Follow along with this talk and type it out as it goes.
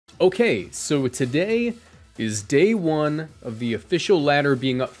Okay, so today is day one of the official ladder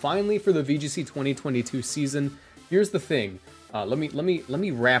being up finally for the VGC 2022 season. Here's the thing. Let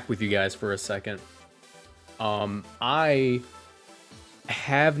me rap with you guys for a second. I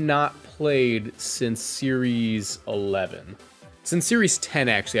have not played since Series 11. Since Series 10,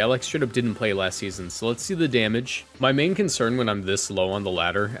 actually. I straight up didn't play last season, so let's see the damage. My main concern when I'm this low on the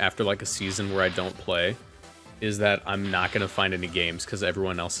ladder after like a season where I don't play is that I'm not going to find any games because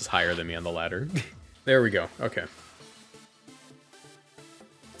everyone else is higher than me on the ladder. There we go. Okay.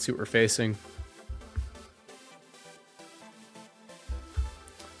 Let's see what we're facing.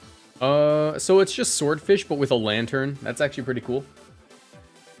 So it's just Swordfish, but with a lantern. That's actually pretty cool.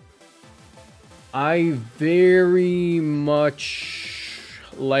 I very much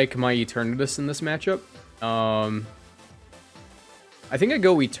like my Eternatus in this matchup. I think I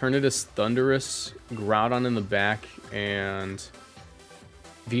go Eternatus, Thundurus, Groudon in the back, and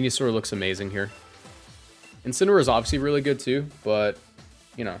Venusaur looks amazing here. Incineroar is obviously really good too, but,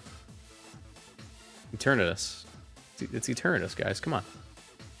 you know. Eternatus. It's Eternatus, guys. Come on.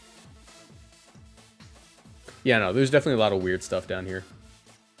 Yeah, no, there's definitely a lot of weird stuff down here.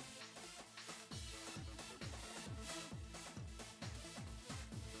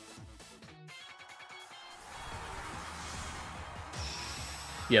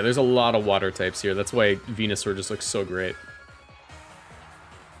 Yeah, there's a lot of water types here. That's why Venusaur just looks so great.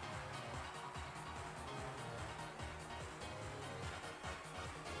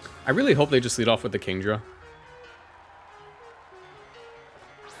 I really hope they just lead off with the Kingdra.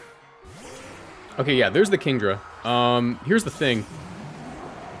 Okay, yeah, there's the Kingdra. Here's the thing.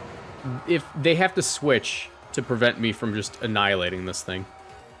 If they have to switch to prevent me from just annihilating this thing.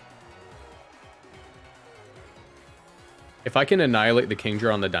 If I can annihilate the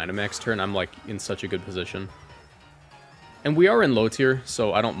Kingdra on the Dynamax turn, I'm, like, in such a good position. And we are in low tier,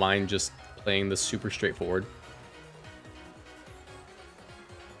 so I don't mind just playing this super straightforward.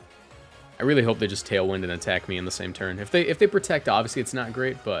 I really hope they just Tailwind and attack me in the same turn. If they protect, obviously it's not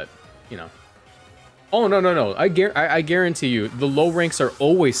great, but, you know. Oh, no. I guarantee you, the low ranks are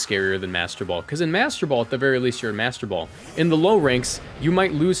always scarier than Master Ball. Because in Master Ball, at the very least, you're in Master Ball. In the low ranks, you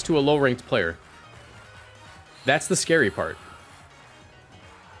might lose to a low-ranked player. That's the scary part.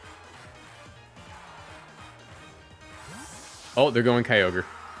 Oh, they're going Kyogre.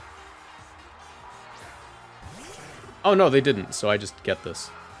 Oh, no, they didn't, so I just get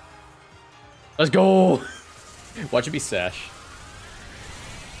this. Let's go! Watch it be Sash.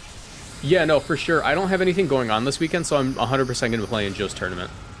 Yeah, no, for sure. I don't have anything going on this weekend, so I'm 100% going to play in Joe's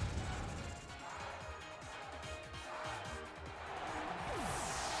tournament.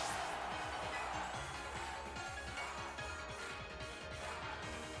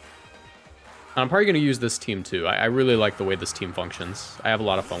 I'm probably going to use this team, too. I really like the way this team functions. I have a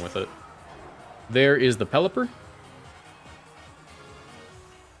lot of fun with it. There is the Pelipper.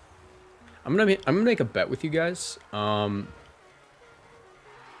 I'm gonna make a bet with you guys.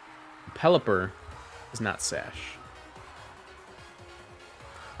 Pelipper is not Sash.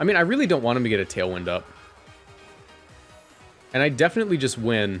 I mean, I really don't want him to get a Tailwind up. And I definitely just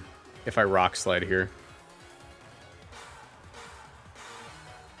win if I Rock Slide here.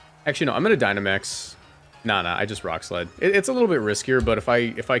 Actually, no, I'm gonna Dynamax. Nah, I just Rock Slide. It's a little bit riskier, but if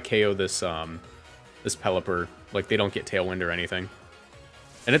I KO this this Pelipper, like, they don't get Tailwind or anything.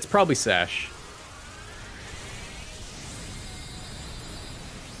 And it's probably Sash.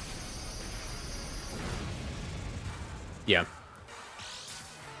 Yeah.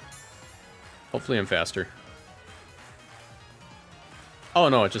 Hopefully I'm faster. Oh,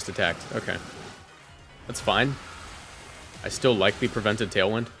 no, it just attacked. Okay. That's fine. I still like the prevented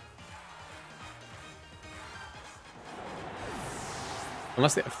Tailwind.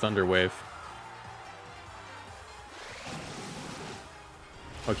 Unless they have Thunder Wave.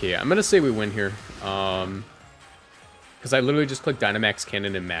 Okay, yeah, I'm gonna say we win here. Because I literally just clicked Dynamax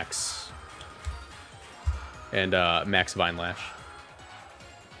Cannon and Max. And Max Vine Lash.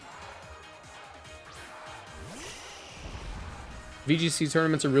 VGC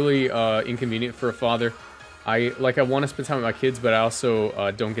tournaments are really inconvenient for a father. I want to spend time with my kids, but I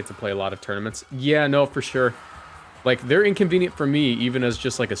also don't get to play a lot of tournaments. Yeah, no, for sure. Like, they're inconvenient for me, even as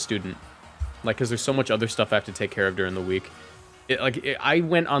just, like, a student. Like, because there's so much other stuff I have to take care of during the week. I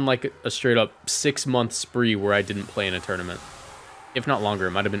went on, like, a straight-up 6-month spree where I didn't play in a tournament. If not longer,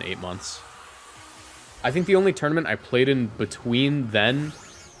 it might have been 8 months. I think the only tournament I played in between then,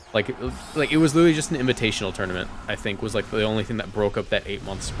 like it was literally just an invitational tournament, I think, was, like, the only thing that broke up that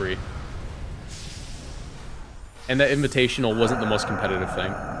 8-month spree. And that invitational wasn't the most competitive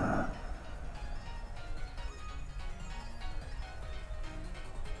thing.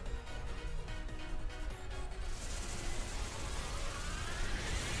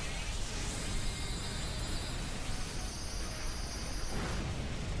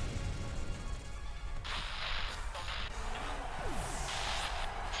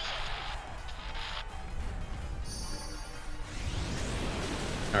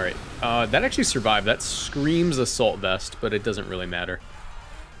 Alright, that actually survived. That screams Assault Vest, but it doesn't really matter.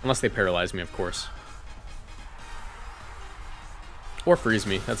 Unless they paralyze me, of course. Or freeze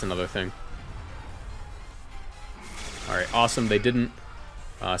me, that's another thing. Alright, awesome, they didn't.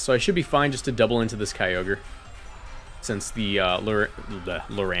 So I should be fine just to double into this Kyogre. Since the,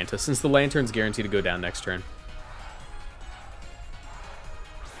 Loranta, since the Lantern's guaranteed to go down next turn.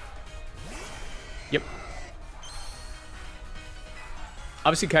 Yep.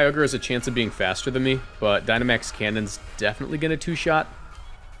 Obviously, Kyogre has a chance of being faster than me, but Dynamax Cannon's definitely going to two-shot.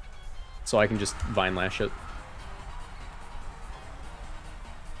 So I can just Vine Lash it.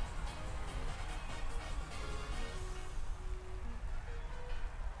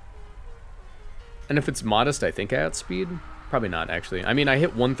 And if it's Modest, I think I outspeed. Probably not, actually. I mean, I hit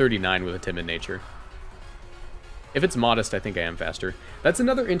 139 with a Timid Nature. If it's Modest, I think I am faster. That's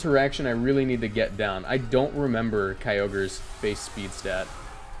another interaction I really need to get down. I don't remember Kyogre's base speed stat.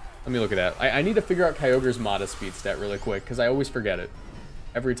 Let me look at that. I need to figure out Kyogre's Modest speed stat really quick, because I always forget it.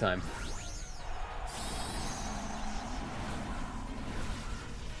 Every time.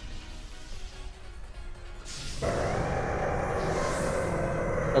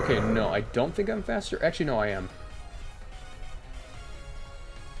 Okay, no, I don't think I'm faster. Actually, no, I am.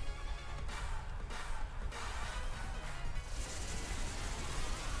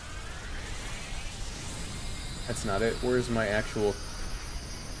 That's not it. Where's my actual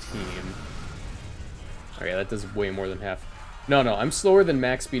team? Okay, that does way more than half. No, I'm slower than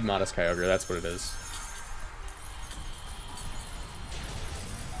max speed Modest Kyogre. That's what it is.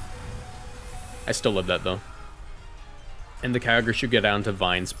 I still love that, though. And the Kyogre should get down to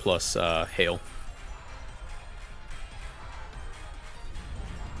Vines plus Hail.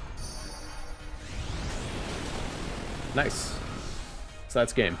 Nice. So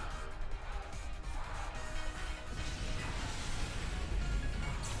that's game.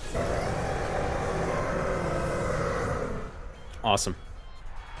 Awesome.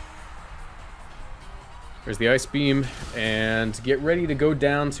 There's the Ice Beam, and get ready to go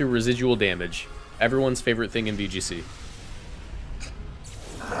down to residual damage. Everyone's favorite thing in VGC.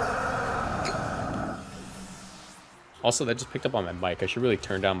 Also, that just picked up on my mic. I should really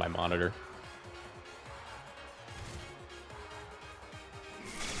turn down my monitor.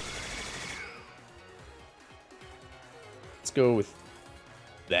 Let's go with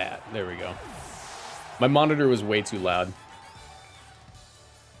that. There we go. My monitor was way too loud.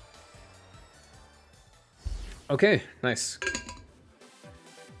 Okay, nice.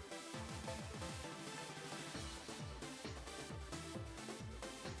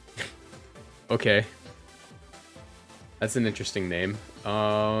 Okay. That's an interesting name.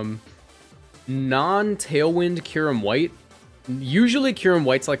 Non-Tailwind Kyurem White. Usually Kyurem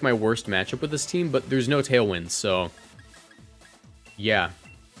White's like my worst matchup with this team, but there's no Tailwind, so... Yeah.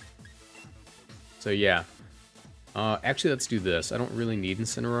 Actually, let's do this. I don't really need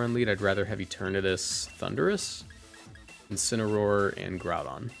Incineroar on lead. I'd rather have Eternatus Thundurus. Incineroar and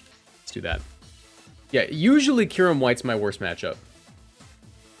Groudon. Let's do that. Yeah, usually Kyurem White's my worst matchup.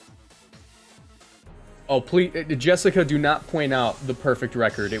 Oh, please, Jessica, do not point out the perfect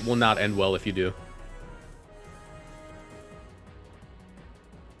record. It will not end well if you do.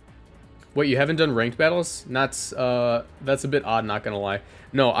 Wait, you haven't done ranked battles? That's a bit odd, not gonna lie.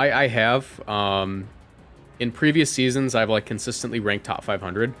 No, I have. In previous seasons, I've like consistently ranked top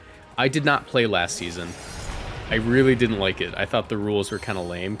 500. I did not play last season. I really didn't like it. I thought the rules were kind of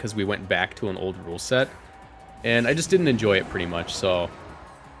lame because we went back to an old rule set, and I just didn't enjoy it pretty much. So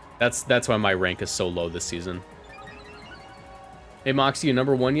that's why my rank is so low this season. Hey Moxie, you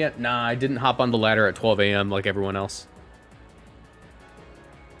number 1 yet? Nah, I didn't hop on the ladder at 12 a.m. like everyone else.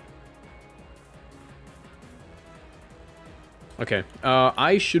 Okay,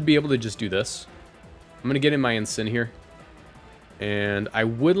 I should be able to just do this. I'm going to get in my Incin here. And I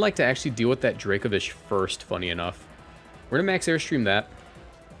would like to actually deal with that Dracovish first, funny enough. We're going to max Airstream that.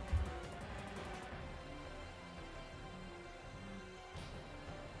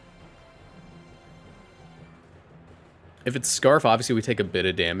 If it's Scarf, obviously we take a bit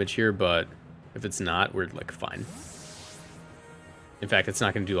of damage here, but if it's not, we're, like, fine. In fact, it's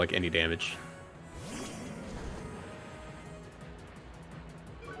not going to do, like, any damage.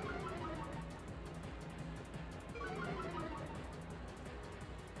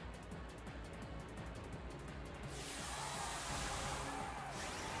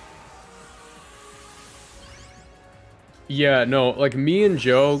 Yeah, no, like me and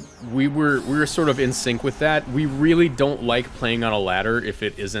Joe, we were sort of in sync with that. We really don't like playing on a ladder if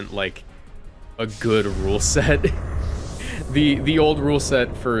it isn't like a good rule set. The old rule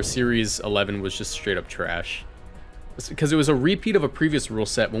set for Series 11 was just straight up trash. because it was a repeat of a previous rule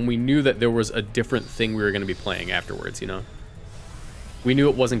set when we knew that there was a different thing we were going to be playing afterwards, you know? We knew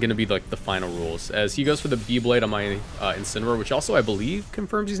it wasn't going to be, like, the final rules. As he goes for the B-Blade on my Incineroar, which also, I believe,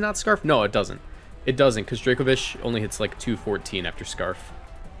 confirms he's not Scarf. No, it doesn't. It doesn't, because Dracovish only hits, like, 214 after Scarf.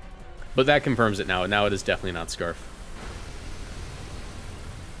 But that confirms it now. Now it is definitely not Scarf.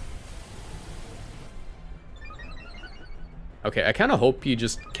 Okay, I kind of hope he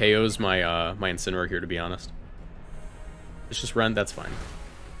just KOs my my Incineroar here, to be honest. It's just run, that's fine.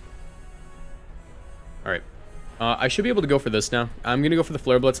 Alright. I should be able to go for this now. I'm going to go for the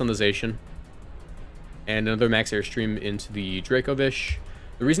Flare Blitz on the Zacian. And another Max Airstream into the Dracovish.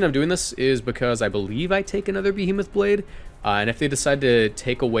 The reason I'm doing this is because I believe I take another Behemoth Blade. And if they decide to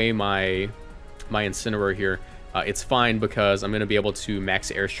take away my Incineroar here, it's fine because I'm going to be able to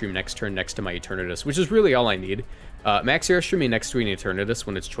Max Airstream next turn next to my Eternatus, which is really all I need. Max Airstreaming next to an Eternatus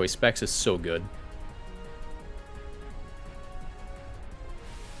when it's choice specs is so good.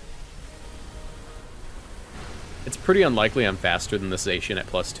 It's pretty unlikely I'm faster than the Zacian at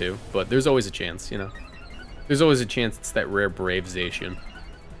 +2, but there's always a chance, you know. There's always a chance it's that rare Brave Zacian.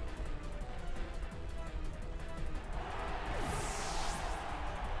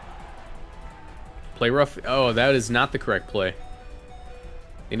 Play rough? Oh, that is not the correct play.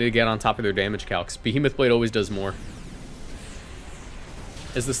 They need to get on top of their damage calcs. Behemoth Blade always does more.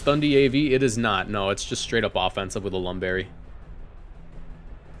 Is this Thundy AV? It is not. No, it's just straight up offensive with a Lumberry.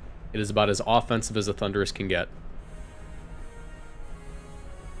 It is about as offensive as a Thundurus can get.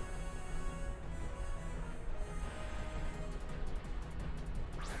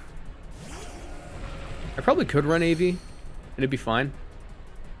 I probably could run AV, and it'd be fine.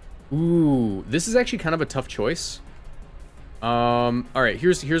 Ooh, this is actually kind of a tough choice. Alright,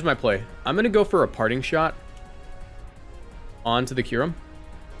 here's my play. I'm gonna go for a Parting Shot onto the Kyurem.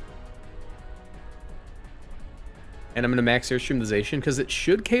 And I'm gonna Max Airstream the Zacian, because it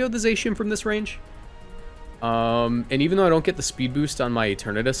should KO the Zacian from this range. And even though I don't get the speed boost on my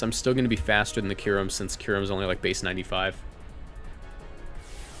Eternatus, I'm still gonna be faster than the Kyurem, since Kyurem's only like base 95.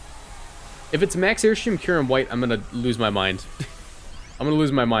 If it's Max Airstream Kyurem White, I'm gonna lose my mind. I'm gonna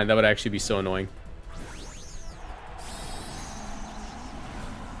lose my mind. That would actually be so annoying.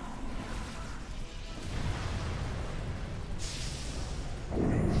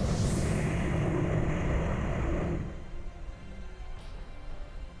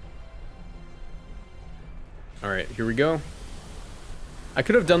 Alright, here we go. I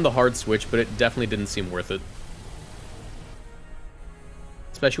could have done the hard switch, but it definitely didn't seem worth it.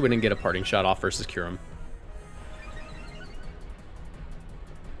 Especially when I didn't get a Parting Shot off versus Kyurem.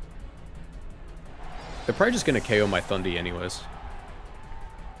 They're probably just going to KO my Thundy anyways.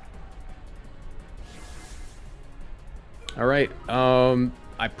 Alright,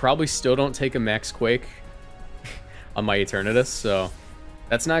 I probably still don't take a Max Quake on my Eternatus, so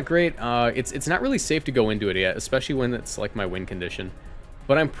that's not great. It's not really safe to go into it yet, especially when it's like my win condition.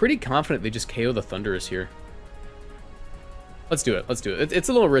 But I'm pretty confident they just KO the Thundurus here. Let's do it. Let's do it. It's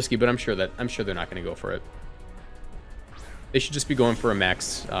a little risky, but I'm sure they're not going to go for it. They should just be going for a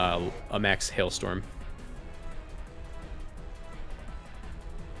max Hailstorm.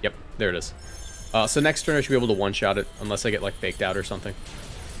 Yep, there it is. So next turn I should be able to one-shot it, unless I get like faked out or something.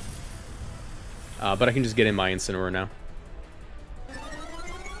 But I can just get in my Incineroar now.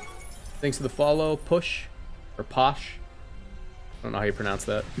 Thanks for the follow, Push or Posh. I don't know how you pronounce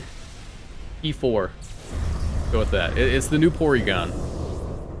that. E4. Go with that. It's the new Porygon.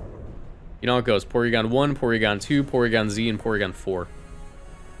 You know how it goes. Porygon 1, Porygon 2, Porygon Z, and Porygon 4.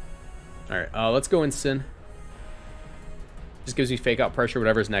 Alright, let's go Incin. Just gives me fake out pressure,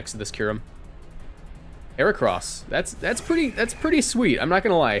 whatever's next to this Kyurem. Heracross. That's pretty sweet. I'm not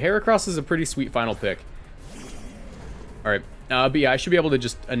gonna lie. Heracross is a pretty sweet final pick. Alright. But yeah, I should be able to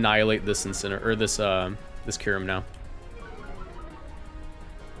just annihilate this Incineroar, or this Kyurem now.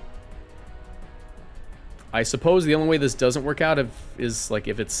 I suppose the only way this doesn't work out is like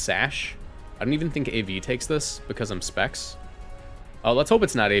if it's Sash. I don't even think AV takes this because I'm Specs. Let's hope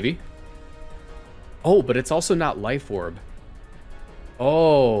it's not AV. Oh, but it's also not Life Orb.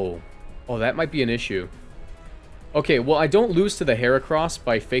 Oh, that might be an issue. Okay, well, I don't lose to the Heracross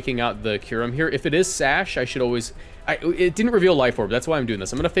by faking out the Kyurem here. If it is Sash, I should always... it didn't reveal Life Orb, that's why I'm doing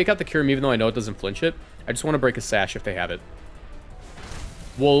this. I'm going to fake out the Kyurem even though I know it doesn't flinch it. I just want to break a Sash if they have it.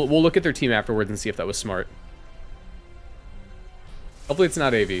 We'll look at their team afterwards and see if that was smart. Hopefully it's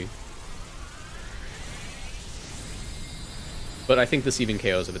not AV. But I think this even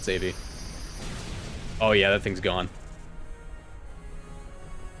KOs if it's AV. Oh yeah, that thing's gone.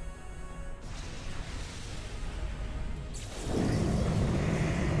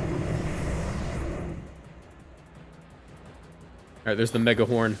 Alright, there's the Mega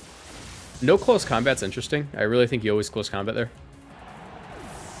Horn. No close combat's interesting. I really think you always close combat there.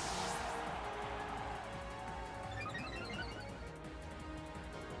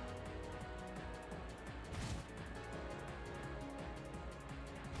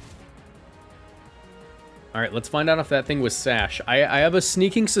 Alright, let's find out if that thing was Sash. I have a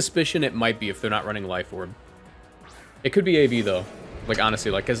sneaking suspicion it might be if they're not running Life Orb. It could be AV though. Like,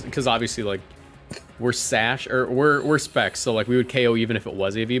 honestly, like, because obviously, like, we're Sash, or we're Specs, so, like, we would KO even if it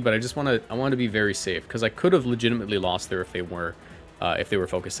was AV, but I want to be very safe, because I could have legitimately lost there if they were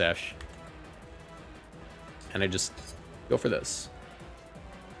Focus Sash. And I just go for this.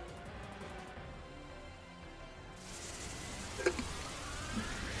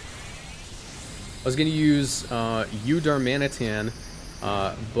 I was gonna use Udarmanitan,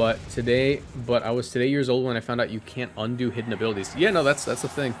 but I was today years old when I found out you can't undo hidden abilities. Yeah, no, that's the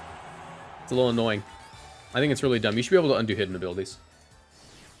thing. It's a little annoying. I think it's really dumb. You should be able to undo hidden abilities.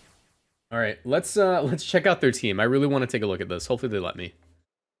 All right, let's check out their team. I really want to take a look at this. Hopefully they let me.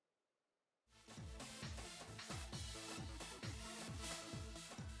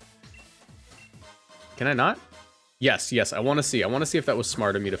 Can I not? Yes, yes. I want to see. I want to see if that was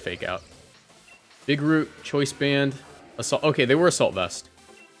smart of me to fake out. Big Root, Choice Band, Assault. Okay, they were Assault Vest.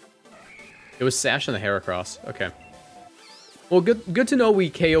 It was Sash and the Heracross. Okay. Well, good to know we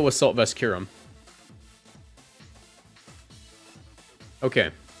KO Assault Vest Kyurem. Okay.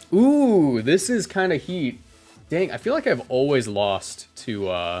 Ooh, this is kind of heat. Dang, I feel like I've always lost to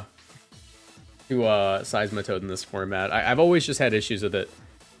Seismitoad in this format. I've always just had issues with it.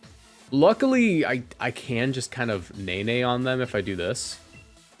 Luckily, I can just kind of nay-nay on them if I do this.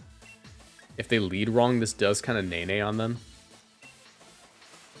 If they lead wrong, this does kind of nay-nay on them.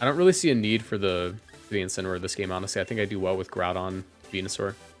 I don't really see a need for the Incineroar this game, honestly. I think I do well with Groudon,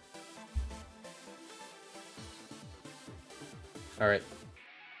 Venusaur. Alright.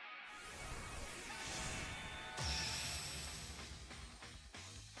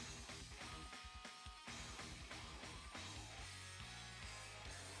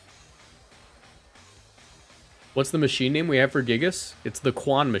 What's the machine name we have for Gigas? It's the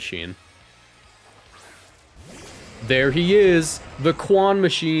Quan machine. There he is, the Quan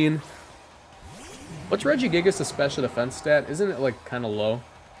machine. What's Regigigas' special defense stat? Isn't it like kind of low?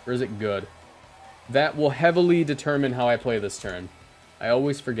 Or is it good? That will heavily determine how I play this turn. I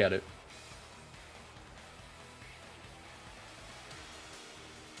always forget it.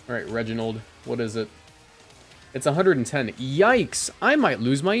 Alright, Reginald. What is it? It's 110. Yikes! I might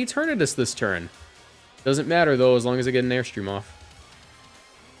lose my Eternatus this turn. Doesn't matter though, as long as I get an Airstream off.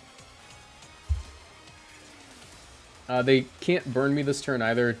 They can't burn me this turn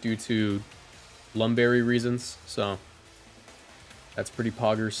either due to Lumberry reasons, so that's pretty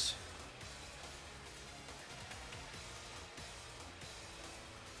poggers.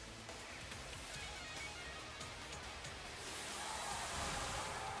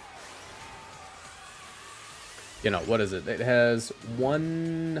 You know, what is it? It has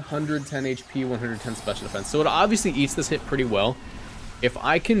 110 HP, 110 special defense. So it obviously eats this hit pretty well. If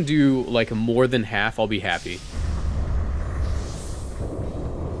I can do, like, more than half, I'll be happy.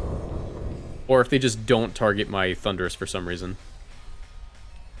 Or if they just don't target my Thundurus for some reason.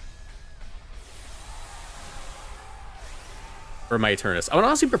 Or my Eternatus. I would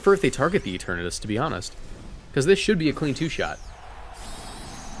honestly prefer if they target the Eternatus, to be honest. Because this should be a clean two-shot.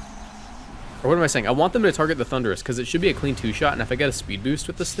 Or what am I saying? I want them to target the Thundurus, because it should be a clean two-shot, and if I get a speed boost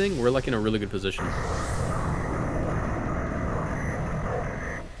with this thing, we're like in a really good position.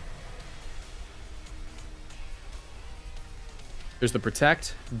 There's the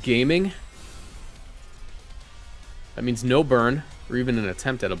Protect. Gaming. That means no burn, or even an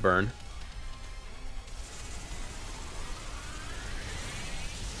attempt at a burn.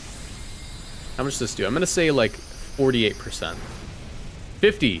 How much does this do? I'm going to say like 48%.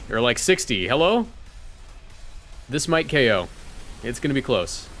 50, or like 60. Hello? This might KO. It's going to be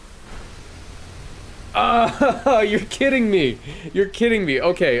close. You're kidding me. You're kidding me.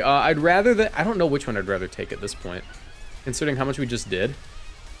 Okay, I'd rather that... I don't know which one I'd rather take at this point, considering how much we just did.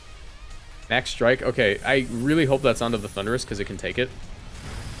 Max Strike. Okay, I really hope that's onto the Thundurus because it can take it.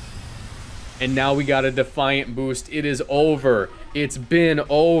 And now we got a Defiant boost. It is over. It's been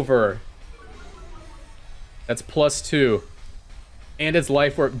over. That's +2. And it's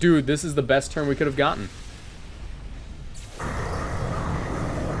Life Orb. Dude, this is the best turn we could have gotten.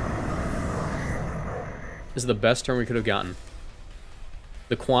 This is the best turn we could have gotten.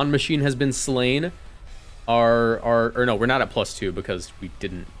 The Quan machine has been slain. Or no, we're not at +2 because we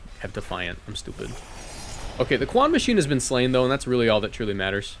didn't have Defiant. I'm stupid. Okay, the Quan machine has been slain, though, and that's really all that truly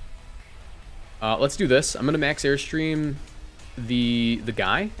matters. Let's do this. I'm going to max Airstream the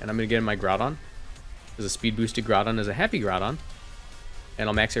guy, and I'm going to get in my Groudon. Because a speed boosted Groudon is a happy Groudon. And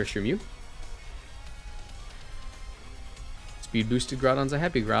I'll max airstream you. Speed boosted Groudon's a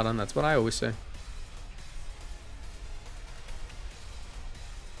happy Groudon. That's what I always say.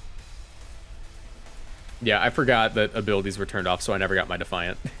 Yeah, I forgot that abilities were turned off, so I never got my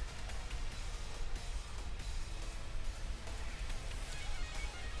Defiant.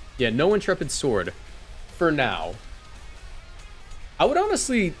 Yeah, no Intrepid Sword. For now. I would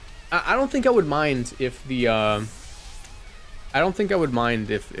honestly... I don't think I would mind if the... I don't think I would mind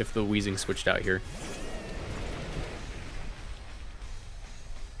if the Weezing switched out here.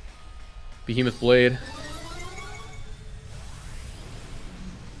 Behemoth Blade.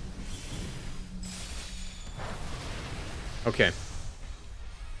 Okay.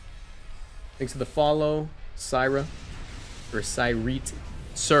 Thanks for the follow, Syra. Or Cyrete.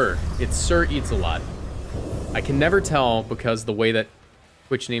 Sir. It's Sir Eats a Lot. I can never tell because the way that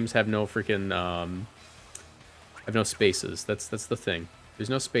Twitch names have no freaking, have no spaces. That's the thing. There's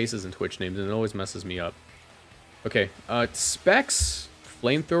no spaces in Twitch names, and it always messes me up. Okay, Specs,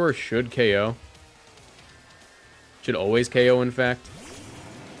 Flamethrower should KO. Should always KO, in fact.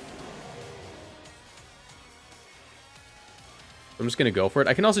 I'm just gonna go for it.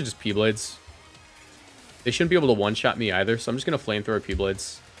 I can also just P-Blades. They shouldn't be able to one-shot me either, so I'm just gonna Flamethrower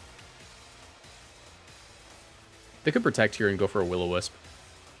P-Blades. They could protect here and go for a Will-O-Wisp.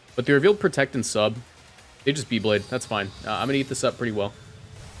 But they revealed protect and sub. They just B-Blade. That's fine. I'm gonna eat this up pretty well.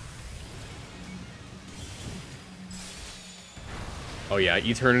 Oh yeah,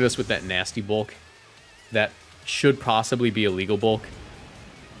 Eternatus with that nasty bulk. That should possibly be a legal bulk.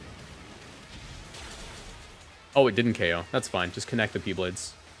 Oh, it didn't KO. That's fine. Just connect the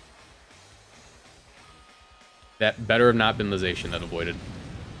P-Blades. That better have not been Lization that avoided.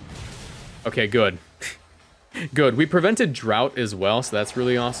 Okay, good. Good. We prevented Drought as well, so that's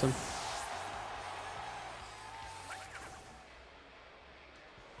really awesome.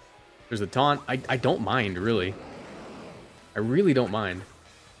 There's a taunt. I don't mind, really. I really don't mind.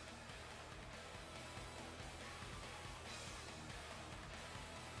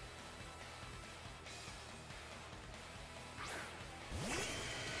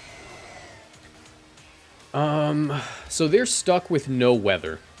 So they're stuck with no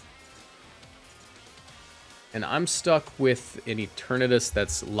weather. And I'm stuck with an Eternatus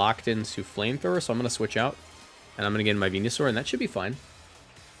that's locked into Flamethrower, so I'm going to switch out. And I'm going to get in my Venusaur, and that should be fine.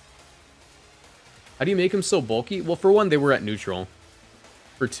 How do you make him so bulky? Well, for one, they were at neutral.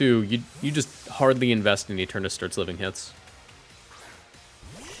 For two, you just hardly invest in Eternatus starts living hits.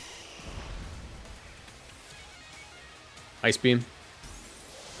 Ice Beam.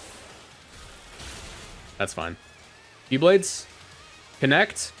 That's fine. Keyblades?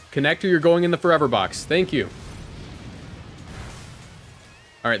 Connect? Connect or you're going in the Forever Box. Thank you.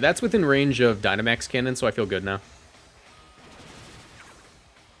 Alright, that's within range of Dynamax Cannon, so I feel good now.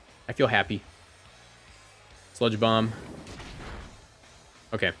 I feel happy. Sludge Bomb.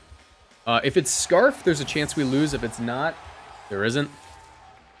 Okay. If it's Scarf, there's a chance we lose. If it's not, there isn't.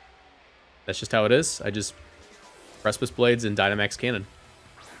 That's just how it is. I just Precipice Blades and Dynamax Cannon.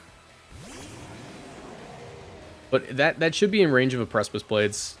 But that should be in range of a Precipice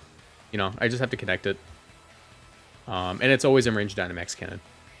Blades. You know, I just have to connect it. And it's always in range of Dynamax Cannon.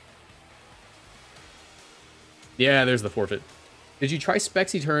 Yeah, there's the forfeit. Did you try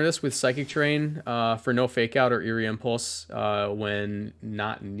Specs Eternatus with Psychic Terrain for no Fake Out or Eerie Impulse when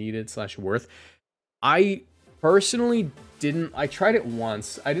not needed / worth? I personally didn't. I tried it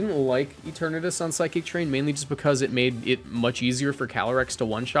once. I didn't like Eternatus on Psychic Terrain, mainly just because it made it much easier for Calyrex to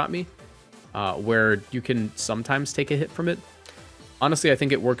one-shot me. Where you can sometimes take a hit from it. Honestly, I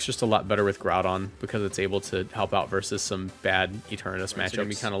think it works just a lot better with Groudon because it's able to help out versus some bad Eternatus matchups. It's going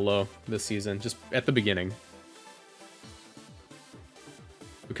to be kind of low this season, just at the beginning.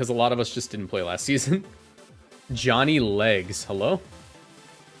 Because a lot of us just didn't play last season. Johnny Legs, hello?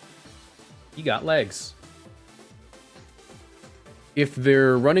 He got legs. If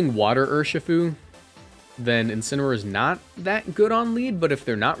they're running Water Urshifu, then Incineroar is not that good on lead, but if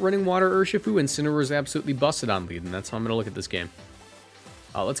they're not running Water Urshifu, Incineroar is absolutely busted on lead, and that's how I'm going to look at this game.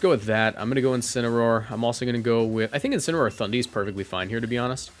 Let's go with that. I'm going to go Incineroar. I'm also going to go with... I think Incineroar Thundy is perfectly fine here, to be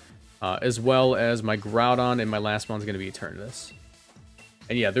honest. As well as my Groudon, and my last one's going to be Eternatus.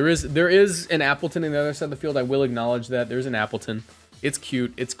 And yeah, there is an Appleton on the other side of the field. I will acknowledge that. There's an Appleton. It's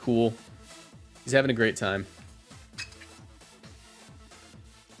cute. It's cool. He's having a great time.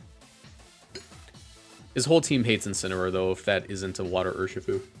 His whole team hates Incineroar, though, if that isn't a Water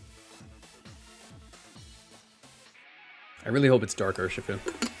Urshifu. I really hope it's Dark Urshifu.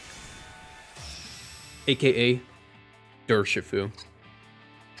 AKA Urshifu.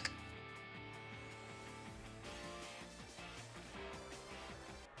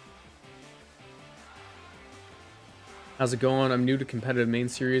 How's it going? I'm new to competitive main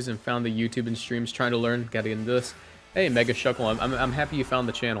series and found the YouTube and streams trying to learn. Gotta get into this. Hey, Mega Shuckle, I'm happy you found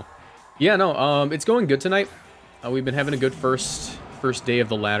the channel. Yeah, no, it's going good tonight. We've been having a good first day of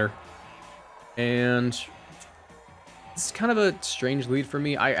the ladder. And it's kind of a strange lead for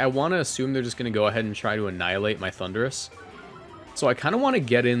me. I want to assume they're just going to go ahead and try to annihilate my Thundurus. So I kind of want to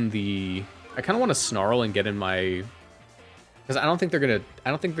get in the... I kind of want to Snarl and get in my... Because I don't think they're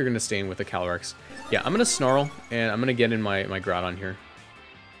going to stay in with the Calyrex. Yeah, I'm going to Snarl, and I'm going to get in my Groudon here.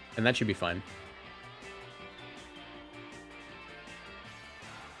 And that should be fine.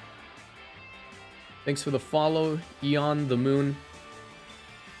 Thanks for the follow, Eon the Moon.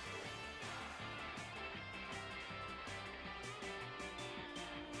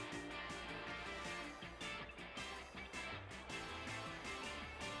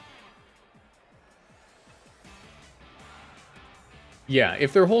 Yeah,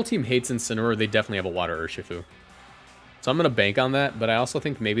 if their whole team hates Incineroar, they definitely have a Water Urshifu. So I'm going to bank on that, but I also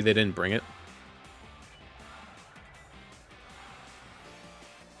think maybe they didn't bring it.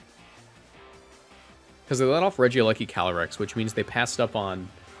 Because they let off Regigigas Calyrex, which means they passed up on...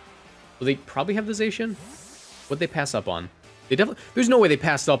 Well, they probably have the Zacian? What'd they pass up on? They definitely... There's no way they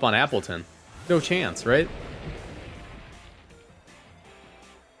passed up on Appleton. No chance, right?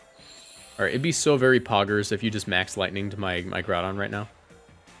 Alright, it'd be so very poggers if you just max lightning to my Groudon right now.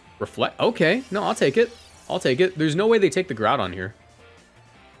 Reflect? Okay. No, I'll take it. I'll take it. There's no way they take the Groudon here.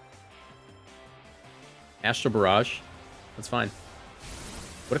 Astral Barrage. That's fine.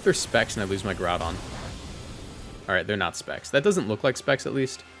 What if they're Specs and I lose my Groudon? Alright, they're not Specs. That doesn't look like Specs, at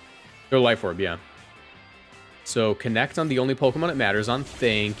least. They're Life Orb, yeah. So, connect on the only Pokemon it matters on.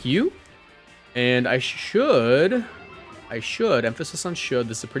 Thank you. And I should, emphasis on should,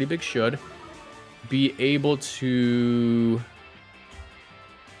 this is a pretty big should, be able to...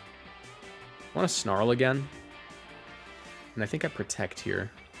 I want to Snarl again. And I think I Protect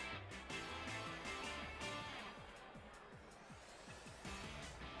here.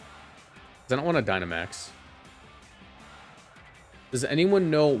 Because I don't want to Dynamax. Does anyone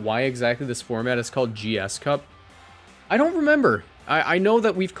know why exactly this format is called GS Cup? I don't remember. I know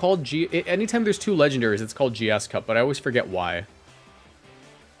that we've called anytime there's two legendaries, it's called GS Cup, but I always forget why.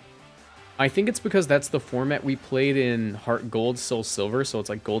 I think it's because that's the format we played in Heart Gold, Soul Silver, so it's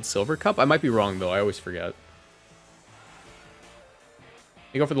like Gold Silver Cup. I might be wrong, though. I always forget.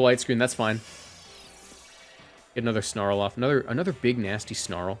 You go for the light screen, that's fine. Get another Snarl off. Another big, nasty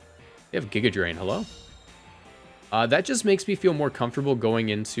Snarl. They have Giga Drain. Hello? That just makes me feel more comfortable going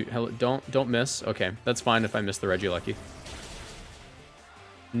into... Hello, don't miss. Okay, that's fine if I miss the Regigigas.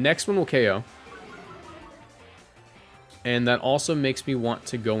 Next one will KO. And that also makes me want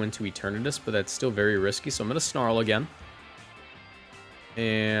to go into Eternatus, but that's still very risky, so I'm going to Snarl again.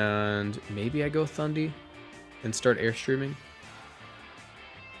 And maybe I go Thundy and start Airstreaming.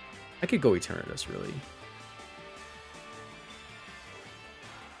 I could go Eternatus, really.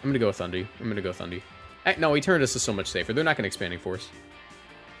 I'm going to go Thundy. No, Eternatus is so much safer. They're not going to Expanding Force.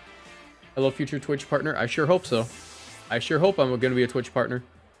 Hello, future Twitch partner. I sure hope so. I sure hope I'm going to be a Twitch partner.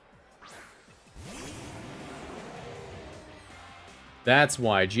 That's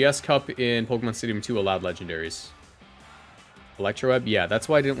why. GS Cup in Pokemon Stadium 2 allowed legendaries. Electroweb? Yeah, that's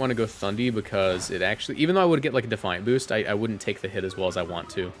why I didn't want to go Thundy, because it actually... Even though I would get like a Defiant boost, I wouldn't take the hit as well as I want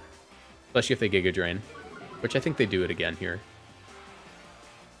to. Especially if they Giga Drain. Which I think they do it again here.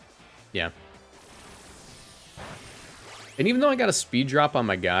 Yeah. And even though I got a speed drop on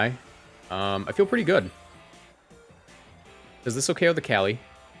my guy, I feel pretty good. Does this okay with the Cali?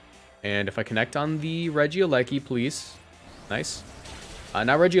 And if I connect on the Regigigas, please. Nice.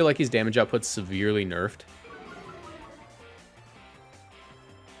 Now Regigigas' damage output's severely nerfed.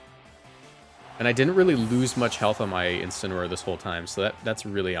 And I didn't really lose much health on my Incineroar this whole time, so that's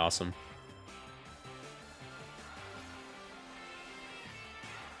really awesome.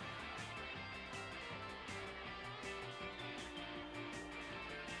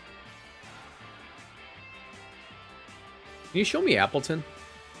 Can you show me Appleton?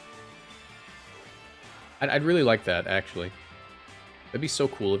 I'd really like that, actually. That'd be so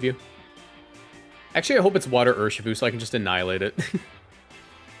cool of you. Actually, I hope it's Water Urshifu so I can just annihilate it.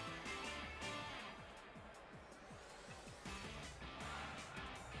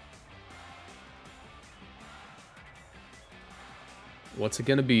 What's it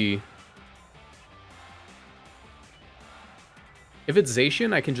gonna be? If it's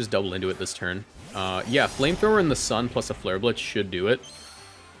Zacian, I can just double into it this turn. Yeah, Flamethrower in the Sun plus a Flare Blitz should do it.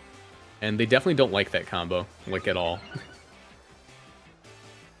 And they definitely don't like that combo, like, at all.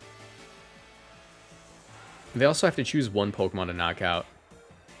 They also have to choose one Pokemon to knock out,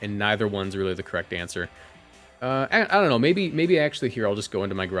 and neither one's really the correct answer. I don't know, maybe actually here I'll just go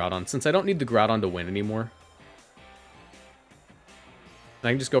into my Groudon, since I don't need the Groudon to win anymore. I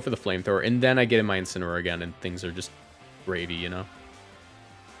can just go for the Flamethrower, and then I get in my Incineroar again, and things are just gravy, you know?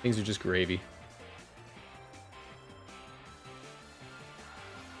 Things are just gravy.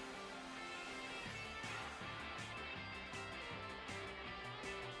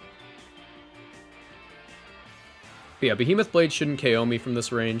 But yeah, Behemoth Blade shouldn't KO me from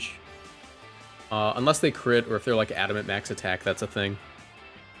this range. Unless they crit, or if they're like Adamant Max Attack, that's a thing.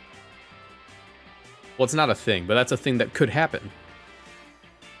 Well, it's not a thing, but that's a thing that could happen.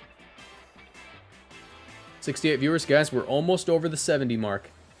 68 viewers, guys. We're almost over the 70 mark.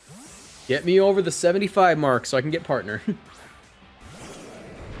 Get me over the 75 mark so I can get partner.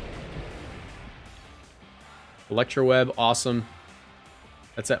 Electroweb, awesome.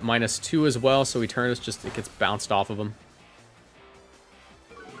 That's at -2 as well, so Eternatus just, it gets bounced off of him.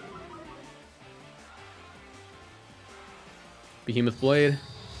 Behemoth Blade.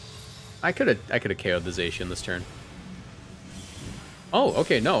 I could have KO'd the Zacian this turn. Oh,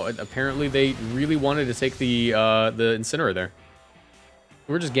 okay, no. Apparently they really wanted to take the Incineroar there.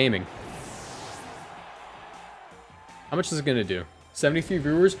 We're just gaming. How much is it gonna do? 73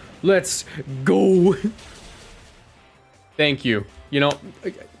 viewers? Let's go! Thank you. You know,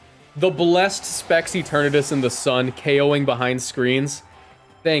 the blessed Specs Eternatus in the sun KOing behind screens.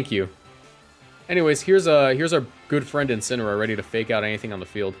 Thank you. Anyways, here's our good friend Incineroar ready to fake out anything on the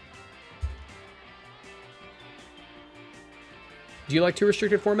field. Do you like 2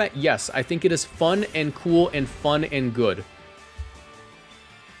 restricted format? Yes, I think it is fun and cool and fun and good.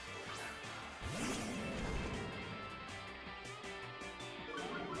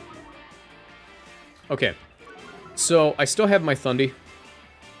 Okay, so I still have my Thundy.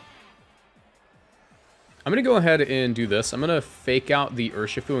 I'm going to go ahead and do this. I'm going to fake out the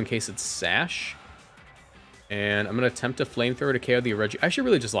Urshifu in case it's Sash. And I'm going to attempt to Flamethrower to KO the Regigigas. I should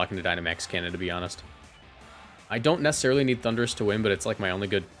really just lock into Dynamax Cannon, to be honest. I don't necessarily need Thundurus to win, but it's like my only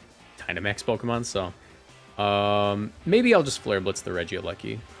good Dynamax Pokemon, so... maybe I'll just Flare Blitz the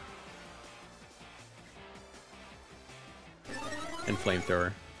Regieleki. And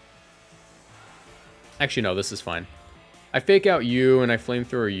Flamethrower. Actually, no, this is fine. I fake out you, and I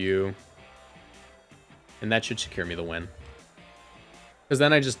Flamethrower you. And that should secure me the win. Because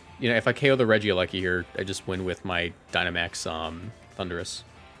then I just, you know, if I KO the Regieleki here, I just win with my Dynamax Thundurus.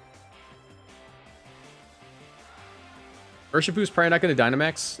 Urshifu's probably not going to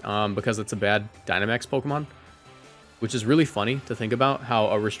Dynamax because it's a bad Dynamax Pokemon. Which is really funny to think about, how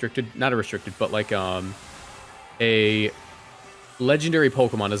a restricted, not a restricted, but like a legendary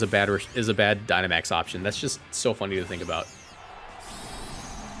Pokemon is a bad Dynamax option. That's just so funny to think about.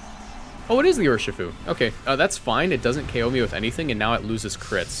 Oh, it is the Urshifu. Okay, that's fine. It doesn't KO me with anything, and now it loses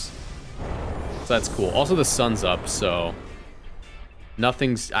crits. So that's cool. Also, the sun's up, so...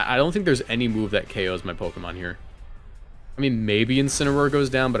 nothing's... I don't think there's any move that KOs my Pokemon here. I mean, maybe Incineroar goes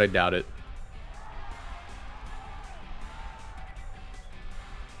down, but I doubt it.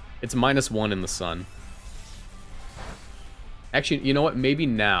 It's -1 in the sun. Actually, you know what? Maybe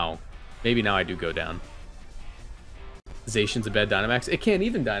now I do go down. Zacian's a bad Dynamax. It can't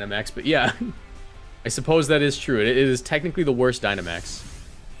even Dynamax, but yeah. I suppose that is true. It is technically the worst Dynamax.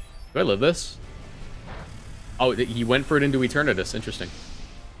 Do I live this? Oh, he went for it into Eternatus. Interesting.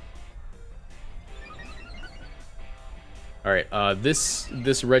 Alright, this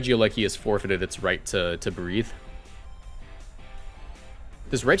Regieleki has forfeited its right to breathe.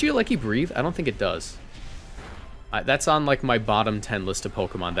 Does Regieleki breathe? I don't think it does. That's on, like, my bottom 10 list of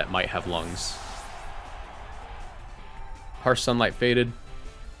Pokemon that might have lungs. Harsh Sunlight faded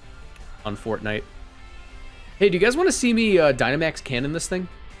on Fortnite. Hey, do you guys want to see me Dynamax Cannon this thing?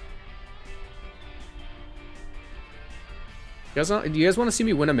 Do you guys want to see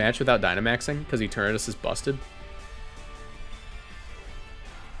me win a match without Dynamaxing? Because Eternatus is busted?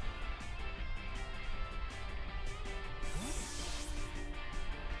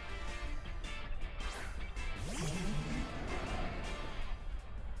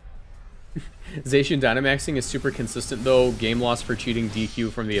 Zacian Dynamaxing is super consistent, though. Game loss for cheating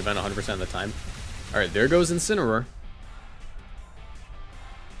DQ from the event 100% of the time. Alright, there goes Incineroar.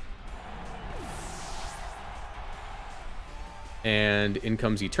 And in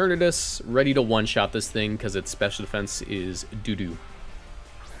comes Eternatus, ready to one-shot this thing because its special defense is doo-doo.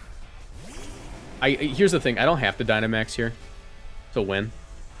 Here's the thing, I don't have to Dynamax here to win.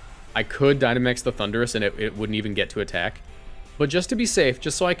 I could Dynamax the Thundurus and it wouldn't even get to attack. But just to be safe,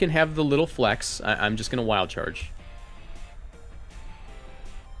 just so I can have the little flex, I'm just going to Wild Charge.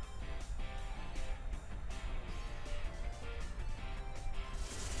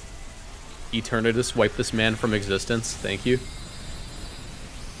 Eternatus, wipe this man from existence. Thank you.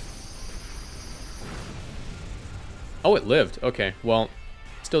 Oh, it lived. Okay, well,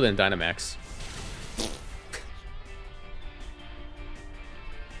 still didn't Dynamax.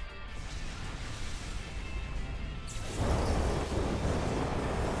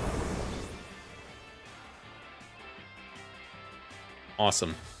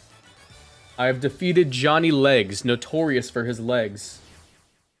 Awesome. I have defeated Johnny Legs, notorious for his legs.